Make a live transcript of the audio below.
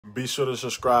Be sure to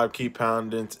subscribe, keep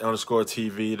pounding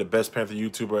 _TV, the best Panther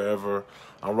YouTuber ever.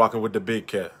 I'm rocking with the big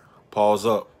cat. Pause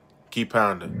up. Keep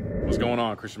pounding. What's going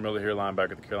on? Christian Miller here,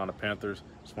 linebacker of the Carolina Panthers.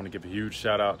 Just want to give a huge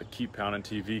shout out to Keep Pounding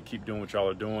TV. Keep doing what y'all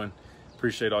are doing.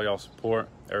 Appreciate all y'all support.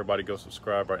 Everybody go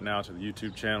subscribe right now to the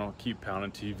YouTube channel, Keep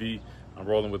Pounding TV. I'm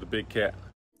rolling with the big cat.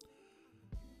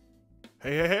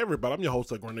 Hey, everybody. I'm your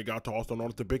host, Granny Guy, also known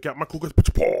as the Big Cat. My cougars, put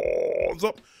your paws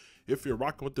up. If you're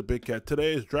rocking with the Big Cat,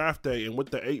 today is draft day, and with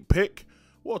the 8th pick,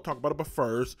 we'll talk about it. But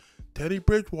first, Teddy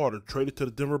Bridgewater traded to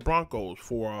the Denver Broncos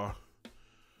for a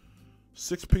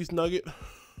 6-piece nugget,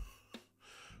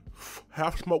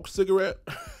 half-smoked cigarette,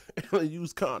 and a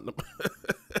used condom.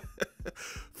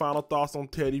 Final thoughts on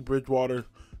Teddy Bridgewater.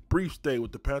 Brief stay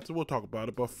with the Panthers. We'll talk about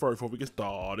it. But first, before we get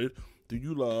started, do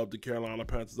you love the Carolina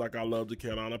Panthers like I love the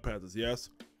Carolina Panthers?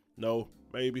 Yes? No?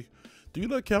 Maybe? Do you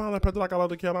love the Carolina Panthers like I love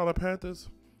the Carolina Panthers?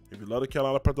 If you love the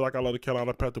Carolina Panthers like I love the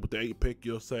Carolina Panthers with the 8th pick,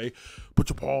 you'll say, put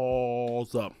your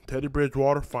paws up. Teddy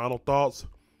Bridgewater, final thoughts.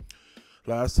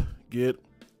 Let's get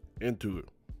into it.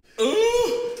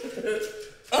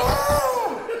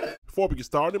 Before we get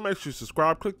started, make sure you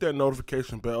subscribe. Click that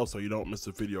notification bell so you don't miss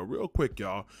a video. Real quick,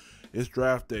 y'all. It's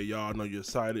draft day, y'all. I know you're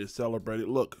excited, celebrated.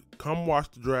 Look, come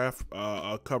watch the draft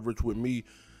coverage with me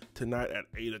tonight at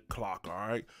 8 o'clock, all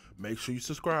right? Make sure you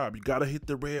subscribe. You got to hit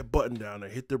the red button down there.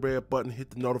 Hit the red button,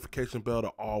 hit the notification bell to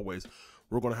always.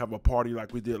 We're going to have a party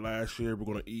like we did last year. We're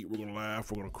going to eat, we're going to laugh,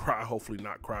 we're going to cry, hopefully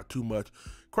not cry too much.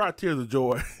 Cry tears of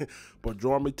joy. But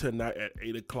join me tonight at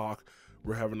 8 o'clock.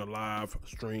 We're having a live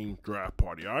stream draft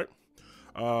party, all right?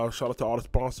 Shout out to all the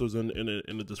sponsors in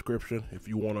the description. If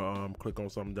you want to click on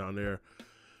something down there,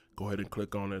 go ahead and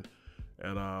click on it.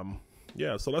 And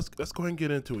yeah, so let's go ahead and get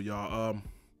into it, y'all.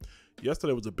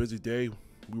 Yesterday was a busy day.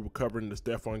 We were covering the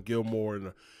Stephon Gilmore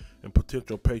and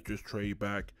potential Patriots trade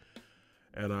back.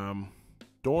 And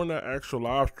during that actual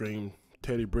live stream,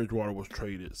 Teddy Bridgewater was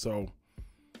traded. So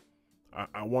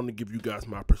I want to give you guys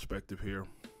my perspective here.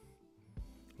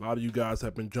 A lot of you guys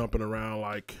have been jumping around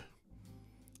like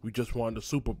we just won the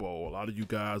Super Bowl. A lot of you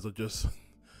guys are just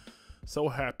so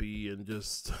happy and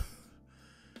just,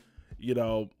 you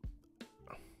know,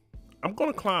 I'm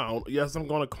going to clown. Yes, I'm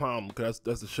going to clown because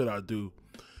that's the shit I do.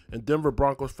 And Denver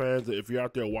Broncos fans, if you're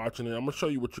out there watching it, I'm going to show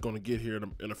you what you're going to get here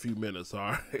in a few minutes,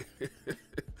 all right?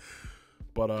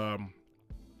 But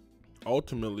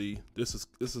ultimately, this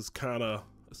is kind of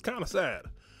sad.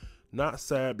 Not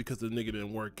sad because the nigga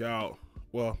didn't work out.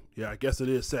 Well, yeah, I guess it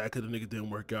is sad because the nigga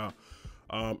didn't work out.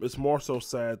 It's more so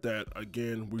sad that,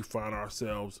 again, we find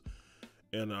ourselves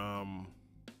in a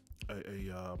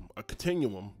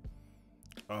continuum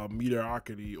of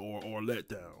mediocrity or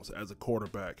letdowns as a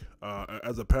quarterback,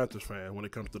 as a Panthers fan when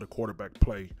it comes to the quarterback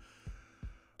play.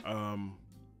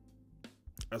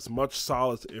 As much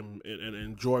solace and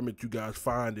enjoyment you guys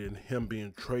find in him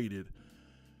being traded,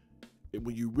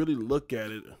 when you really look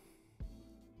at it,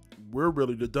 we're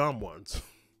really the dumb ones.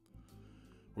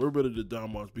 We're really the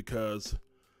dumb ones because,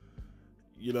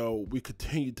 you know, we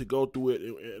continue to go through it,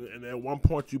 and at one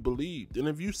point you believed. And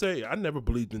if you say, I never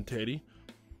believed in Teddy,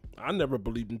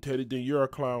 then you're a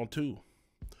clown too.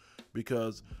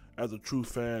 Because as a true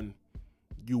fan,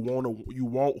 you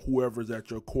want whoever's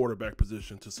at your quarterback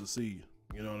position to succeed.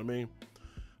 You know what I mean?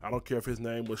 I don't care if his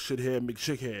name was Shithead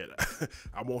McShithead.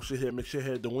 I want Shithead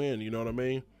McShithead to win. You know what I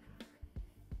mean?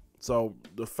 So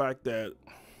the fact that,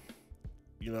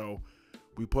 you know,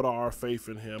 we put all our faith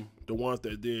in him, the ones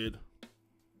that did,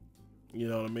 you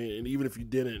know what I mean? And even if you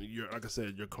didn't, like I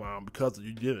said, you're a clown because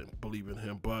you didn't believe in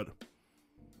him. But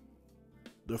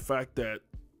the fact that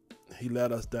he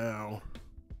let us down,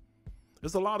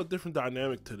 there's a lot of different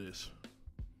dynamic to this.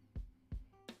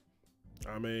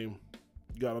 I mean,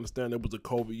 you got to understand it was a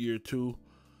COVID year too.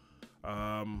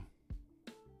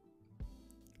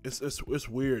 It's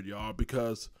weird, y'all,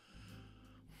 because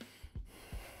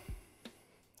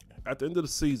at the end of the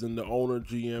season, the owner,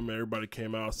 GM, everybody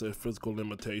came out and said physical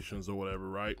limitations or whatever,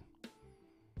 right?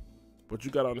 But you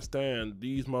got to understand,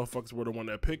 these motherfuckers were the one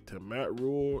that picked him. Matt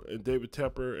Rule and David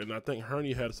Tepper, and I think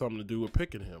Hurney had something to do with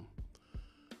picking him.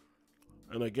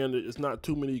 And again, it's not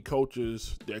too many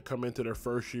coaches that come into their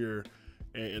first year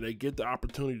and they get the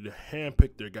opportunity to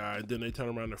handpick their guy, and then they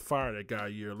turn around and fire that guy a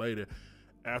year later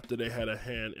after they had a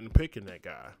hand in picking that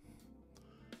guy.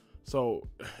 So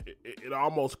it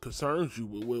almost concerns you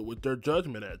with their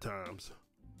judgment at times.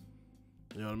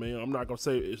 You know what I mean? I'm not gonna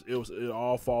say it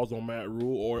all falls on Matt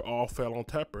Rule or it all fell on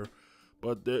Tepper,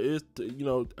 but there is, you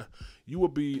know, you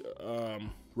would be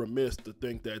remiss to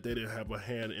think that they didn't have a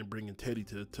hand in bringing Teddy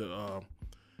to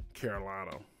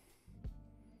Carolina.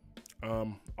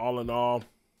 All in all,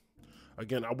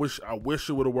 Again, I wish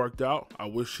it would have worked out. I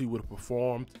wish he would have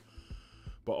performed,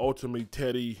 but ultimately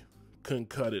Teddy couldn't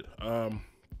cut it.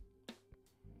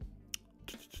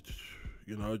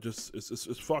 You know,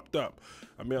 it's fucked up.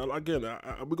 I mean, again,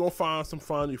 we're gonna find some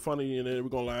funny in it. We're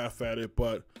gonna laugh at it,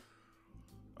 but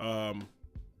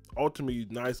ultimately,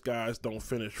 nice guys don't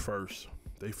finish first;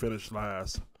 they finish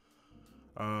last.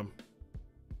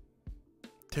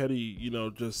 Teddy, you know,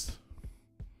 just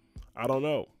I don't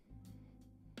know.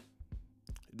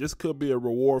 This could be a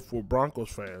reward for Broncos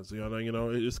fans. You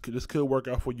know, this could work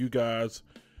out for you guys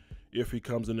if he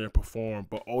comes in there and perform.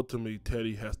 But ultimately,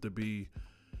 Teddy has to be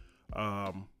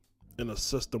in a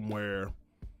system where,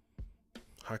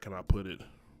 how can I put it?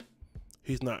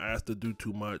 He's not asked to do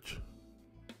too much.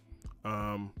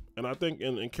 And I think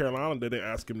in Carolina, they didn't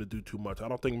ask him to do too much. I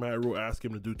don't think Matt Rule asked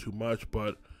him to do too much.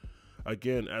 But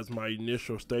again, as my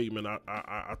initial statement,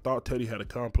 I thought Teddy had a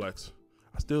complex.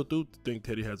 I still do think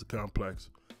Teddy has a complex.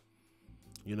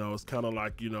 You know, it's kind of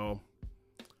like, you know,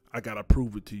 I gotta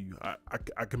prove it to you.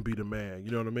 I can be the man.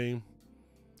 You know what I mean?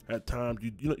 At times,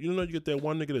 you get that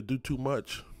one nigga that do too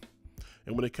much,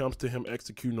 and when it comes to him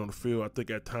executing on the field, I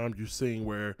think at times you've seen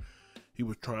where he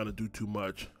was trying to do too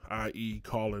much, i.e.,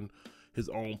 calling his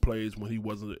own plays when he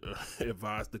wasn't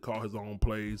advised to call his own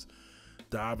plays,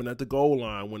 diving at the goal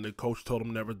line when the coach told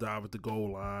him never dive at the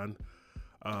goal line,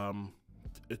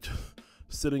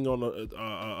 sitting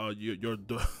on your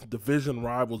division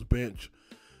rival's bench,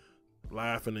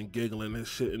 laughing and giggling and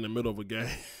shit in the middle of a game.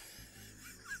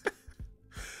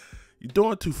 You're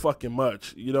doing too fucking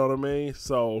much, you know what I mean?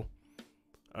 So,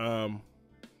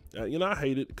 you know, I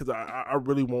hate it because I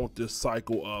really want this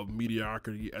cycle of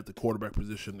mediocrity at the quarterback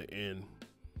position to end.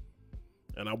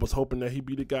 And I was hoping that he'd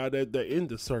be the guy that end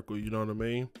the circle, you know what I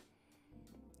mean?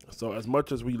 So as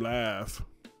much as we laugh,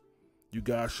 you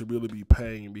guys should really be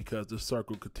paying because this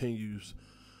circle continues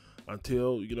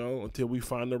until we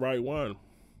find the right one.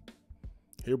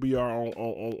 Here we are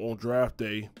on draft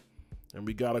day, and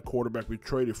we got a quarterback we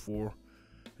traded for,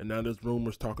 and now there's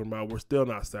rumors talking about we're still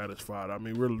not satisfied. I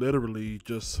mean, we're literally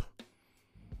just,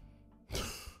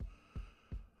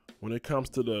 when it comes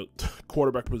to the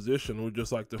quarterback position, we're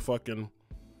just like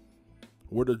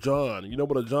we're the John. You know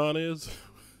what a John is?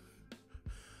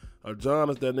 A John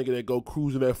is that nigga that go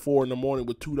cruising at 4 in the morning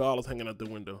with $2 hanging out the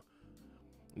window.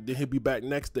 And then he'll be back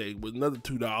next day with another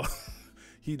 $2.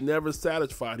 He's never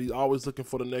satisfied. He's always looking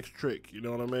for the next trick. You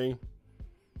know what I mean?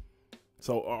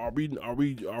 So are we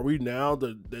now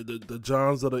the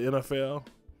Johns of the NFL,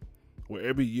 where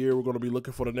every year we're gonna be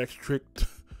looking for the next trick,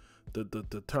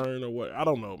 the turn or what? I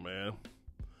don't know, man.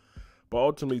 But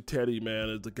ultimately, Teddy, man,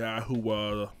 is the guy who,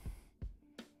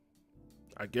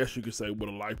 I guess you could say, with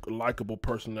a likable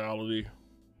personality.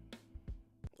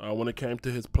 When it came to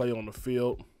his play on the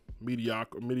field,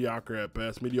 mediocre at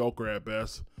best.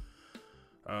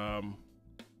 I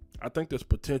think there's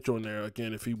potential in there,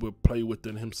 again, if he would play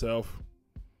within himself.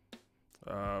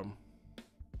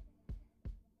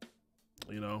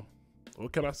 You know,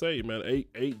 what can I say, man?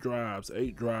 Eight drives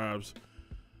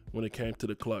when it came to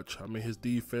the clutch. I mean, his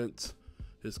defense,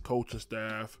 his coaching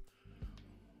staff,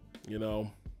 you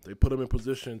know, they put him in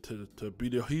position to be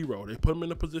the hero. They put him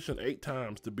in a position 8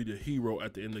 times to be the hero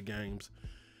at the end of games.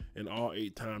 And all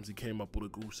 8 times he came up with a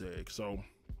goose egg. So,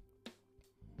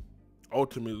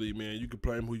 ultimately, man, you can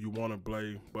blame who you want to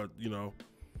blame, but you know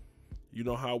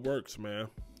how it works, man.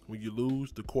 When you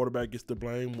lose, the quarterback gets the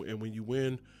blame, and when you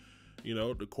win, you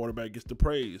know, the quarterback gets the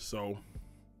praise. So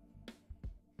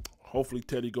hopefully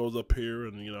Teddy goes up here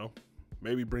and, you know,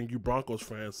 maybe bring you Broncos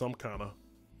fans some kind of,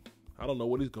 I don't know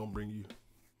what he's gonna bring you.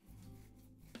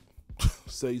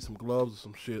 Say some gloves or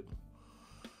some shit.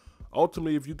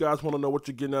 Ultimately, if you guys want to know what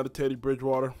you're getting out of Teddy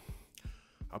Bridgewater,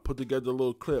 I put together a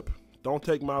little clip. Don't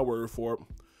take my word for it.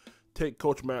 Take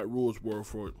Coach Matt Rule's word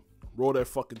for it. Roll that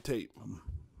fucking tape.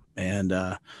 And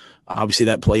obviously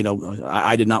that play, you know,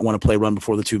 I did not want to play run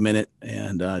before the 2-minute,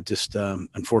 and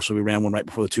unfortunately we ran one right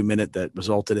before the 2-minute that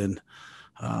resulted in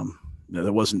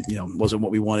that wasn't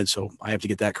what we wanted. So I have to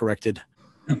get that corrected.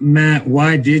 Matt,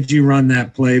 why did you run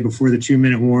that play before the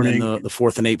 2-minute warning? The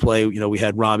 4th and 8 play, you know, we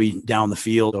had Robbie down the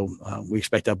field, so we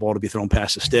expect that ball to be thrown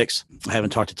past the sticks. I haven't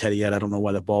talked to Teddy yet. I don't know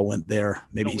why the ball went there.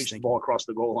 Maybe he's thinking the ball across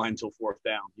the goal line until 4th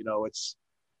down. You know, it's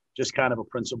just kind of a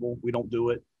principle. We don't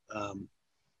do it.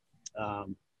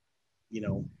 You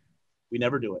know, we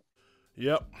never do it.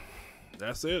 Yep,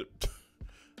 that's it.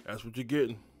 That's what you're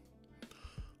getting.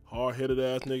 Hard-headed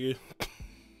ass nigga.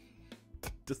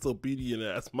 Disobedient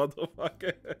ass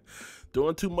motherfucker.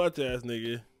 Doing too much ass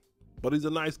nigga. But he's a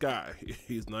nice guy.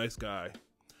 He's a nice guy.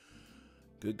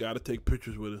 Good guy to take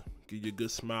pictures with it. Give you a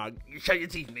good smile. You show your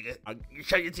teeth, nigga. You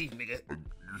show your teeth, nigga. You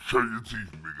show your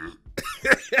teeth, nigga.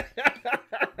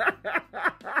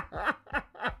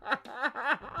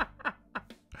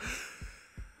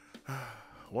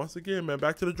 Once again, man,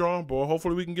 back to the drawing board.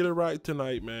 Hopefully we can get it right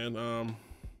tonight, man.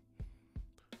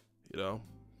 You know,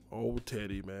 old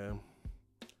Teddy, man.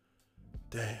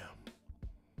 Damn.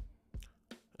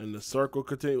 And the circle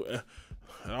continue.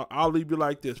 I'll leave you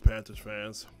like this, Panthers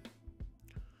fans.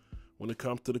 When it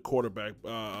comes to the quarterback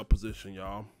position,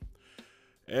 y'all.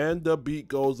 And the beat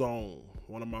goes on.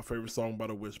 One of my favorite songs by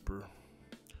The Whisper.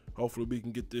 Hopefully we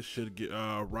can get this shit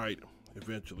right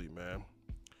eventually, man.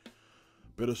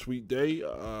 Bittersweet day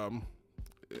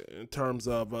in terms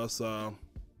of us,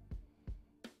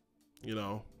 you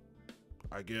know,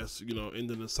 I guess, you know,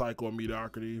 ending the cycle of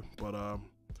mediocrity. But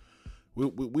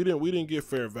we didn't get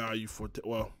fair value for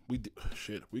we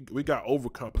got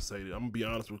overcompensated. I'm gonna be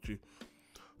honest with you.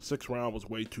 6th round was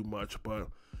way too much, but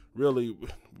really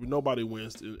nobody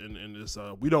wins in this.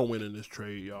 We don't win in this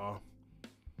trade, y'all.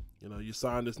 You know, you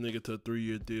sign this nigga to a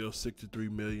 3-year deal, $63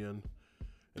 million,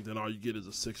 and then all you get is a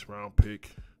 6th round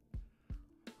pick.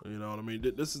 You know what I mean?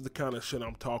 This is the kind of shit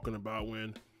I'm talking about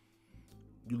when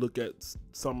you look at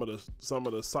some of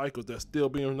the cycles that's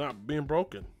still not being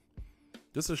broken.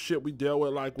 This is shit we dealt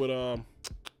with, like with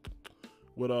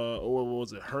what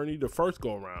was it, Hurney, the first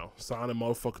go around, signing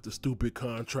motherfuckers to stupid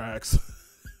contracts,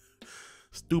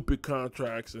 stupid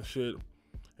contracts and shit.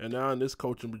 And now in this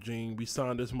coaching regime, we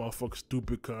signed this motherfucker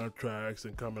stupid contracts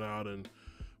and coming out and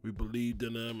we believed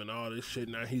in him and all this shit.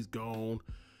 Now he's gone.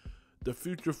 The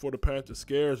future for the Panthers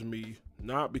scares me,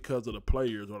 not because of the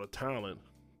players or the talent,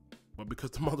 but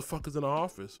because the motherfuckers in the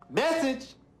office.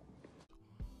 Message.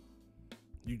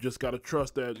 You just got to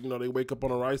trust that, you know, they wake up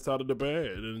on the right side of the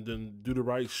bed and then do the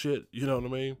right shit. You know what I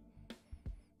mean?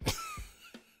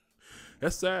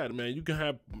 That's sad, man. You can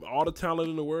have all the talent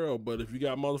in the world, but if you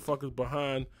got motherfuckers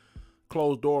behind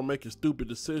closed door making stupid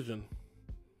decisions,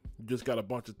 you just got a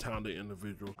bunch of talented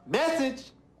individuals.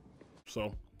 Message.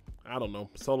 So, I don't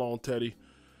know. So long, Teddy.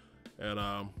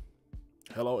 And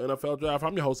hello, NFL Draft.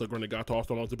 I'm your host, Grenade Guy. Tossed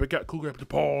on the Big Cat. Cool, grab the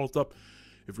paws up.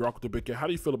 If you're rock with the Big Cat, how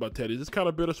do you feel about Teddy? Is this kind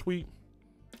of bittersweet?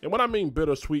 And when I mean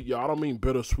bittersweet, y'all, I don't mean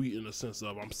bittersweet in the sense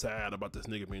of I'm sad about this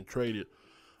nigga being traded.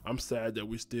 I'm sad that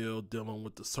we still dealing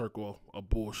with the circle of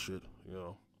bullshit, you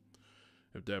know,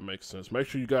 if that makes sense. Make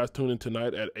sure you guys tune in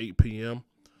tonight at 8 p.m.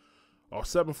 or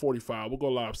 7:45. We'll go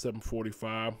live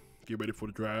 7:45. Get ready for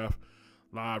the draft.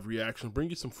 Live reaction. Bring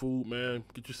you some food, man.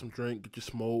 Get you some drink. Get you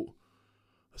smoke.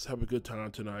 Let's have a good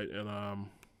time tonight. And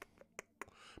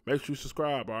make sure you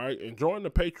subscribe, all right? And join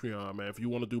the Patreon, man, if you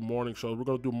want to do morning shows. We're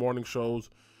going to do morning shows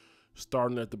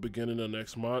starting at the beginning of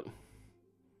next month.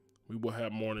 We will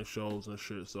have morning shows and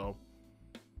shit. So,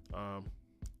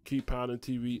 Keep Pounding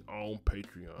TV on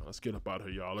Patreon. Let's get up out of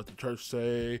here, y'all. Let the church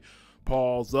say,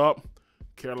 Paul's up.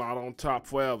 Carolina on top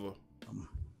forever.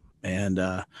 And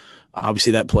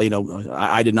obviously that play, you know,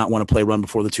 I did not want to play run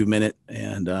before the 2-minute.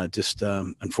 And just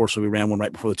unfortunately, we ran one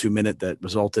right before the 2-minute that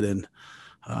resulted in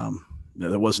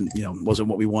that wasn't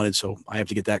what we wanted. So I have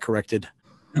to get that corrected.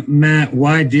 Matt,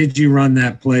 why did you run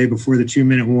that play before the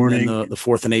 2-minute warning? And the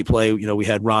 4th and 8 play, you know, we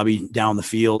had Robbie down the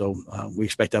field. So we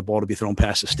expect that ball to be thrown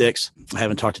past the sticks. I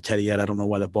haven't talked to Teddy yet. I don't know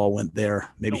why that ball went there.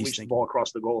 Maybe he's thinking the ball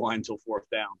across the goal line until 4th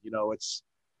down. You know, it's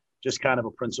just kind of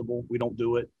a principle. We don't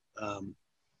do it.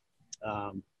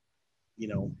 You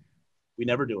know, we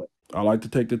never do it. I'd like to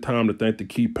take the time to thank the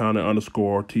Keep Pounding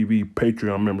 _TV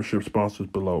Patreon membership sponsors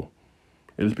below.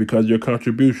 It is because of your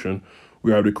contribution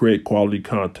we are able to create quality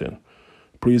content.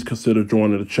 Please consider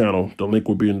joining the channel. The link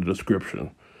will be in the description.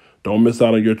 Don't miss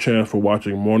out on your chance for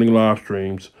watching morning live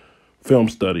streams, film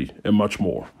study, and much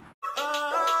more.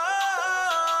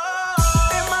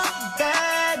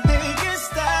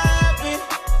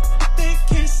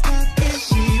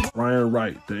 Ryan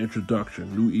Wright, The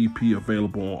Introduction, new EP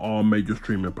available on all major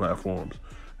streaming platforms,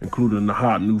 including the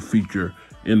hot new feature,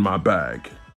 In My Bag.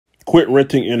 Quit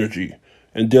renting energy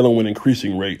and dealing with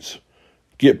increasing rates.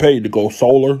 Get paid to go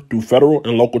solar through federal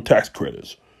and local tax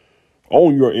credits.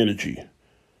 Own your energy.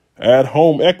 Add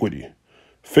home equity.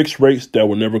 Fixed rates that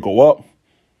will never go up.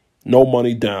 No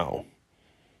money down.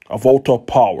 Avolta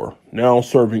Power, now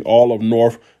serving all of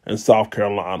North and South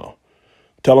Carolina.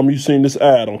 Tell them you've seen this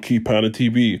ad on Keep Pounding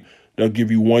TV. They'll give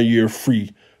you 1 year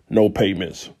free, no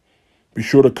payments. Be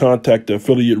sure to contact the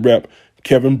affiliate rep,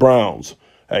 Kbrown,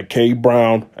 at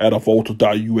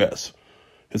Kbrown@Avolta.us.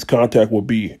 His contact will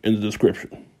be in the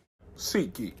description.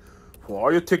 SeatGeek. For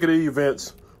all your ticketed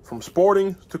events, from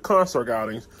sporting to concert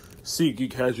outings,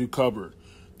 SeatGeek has you covered.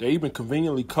 They even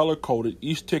conveniently color-coded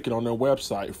each ticket on their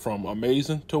website from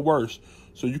amazing to worst,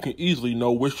 so you can easily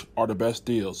know which are the best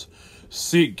deals.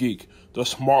 SeatGeek, the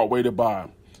smart way to buy.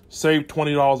 Save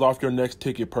 $20 off your next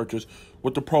ticket purchase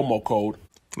with the promo code.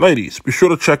 Ladies, be sure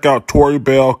to check out Tori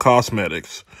Bell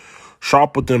Cosmetics.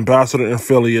 Shop with the ambassador and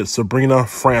affiliate Sabrina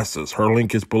Francis. Her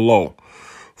link is below.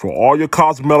 For all your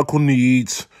cosmetical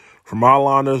needs, from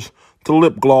eyeliners to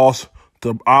lip gloss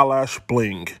to eyelash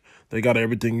bling, they got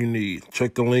everything you need.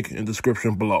 Check the link in the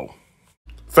description below.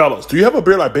 Fellas, do you have a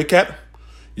beard like Big Cat?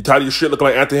 You tired of your shit looking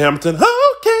like Anthony Hamilton?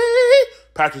 Okay!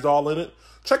 Patches all in it?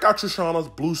 Check out Trishana's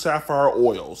Blue Sapphire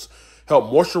oils.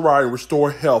 Help moisturize and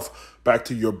restore health back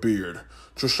to your beard.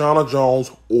 Trishana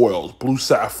Jones Oils, Blue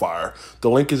Sapphire. The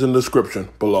link is in the description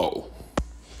below.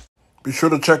 Be sure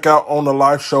to check out On the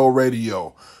Live Show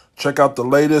Radio. Check out the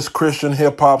latest Christian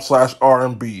hip-hop /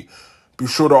 R&B. Be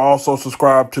sure to also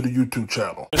subscribe to the YouTube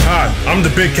channel. Hi, I'm the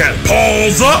Big Cat.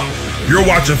 Pause up! You're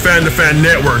watching Fan to Fan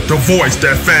Network, the voice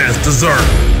that fans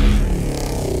deserve.